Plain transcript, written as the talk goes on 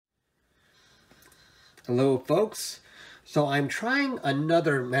Hello folks. So I'm trying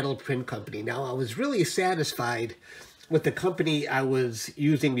another metal print company. Now I was really satisfied with the company I was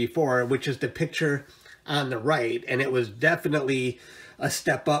using before, which is the picture on the right, and it was definitely a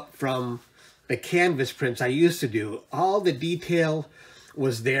step up from the canvas prints I used to do. All the detail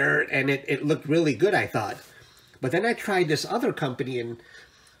was there and it looked really good, I thought. But then I tried this other company and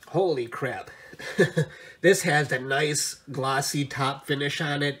holy crap. This has a nice glossy top finish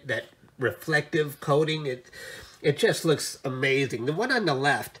on it, that reflective coating. It just looks amazing. The one on the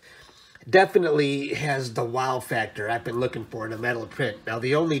left definitely has the wow factor I've been looking for in a metal print. Now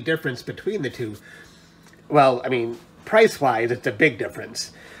the only difference between the two, well, I mean, price-wise, it's a big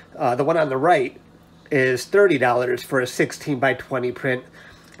difference. The one on the right is $30 for a 16 by 20 print,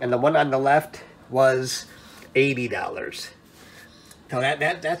 and the one on the left was $80. So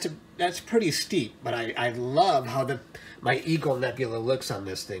that's pretty steep, but I love how my Eagle Nebula looks on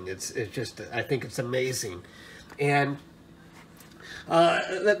this thing. It's just, I think it's amazing. And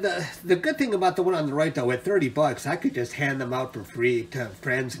the good thing about the one on the right, though, at 30 bucks, I could just hand them out for free to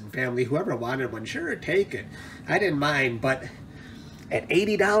friends and family. Whoever wanted one, sure, take it. I didn't mind, but at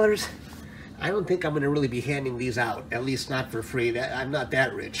 $80, I don't think I'm going to really be handing these out, at least not for free. I'm not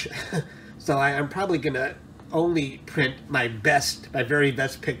that rich. So I'm probably going to only print my very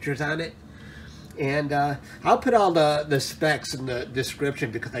best pictures on it. And I'll put all the specs in the description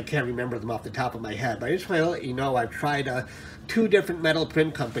because I can't remember them off the top of my head. But I just want to let you know I've tried 2 different metal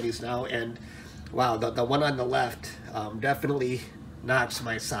print companies now, and wow, the one on the left definitely knocks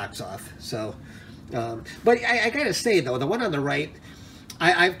my socks off. So, but I gotta say though, the one on the right,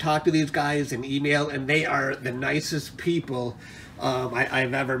 I've talked to these guys in email, and they are the nicest people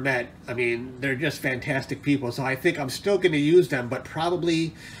I've ever met. I mean, they're just fantastic people. So I think I'm still going to use them, but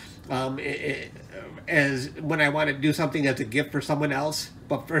probably as when I want to do something as a gift for someone else.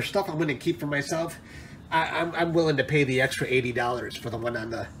 But for stuff I'm going to keep for myself, I'm willing to pay the extra $80 for the one on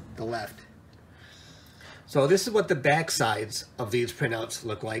the left. So this is what the back sides of these printouts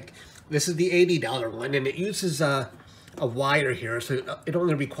look like. This is the $80 one, and it uses a wire here, so it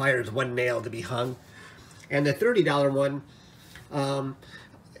only requires 1 nail to be hung. And the $30 one,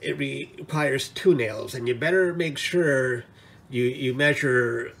 it requires 2 nails, and you better make sure you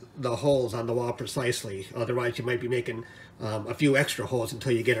measure the holes on the wall precisely. Otherwise you might be making a few extra holes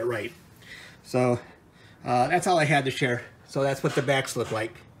until you get it right. So that's all I had to share. So that's what the backs look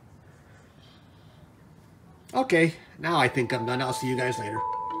like. Okay, now I think I'm done. I'll see you guys later.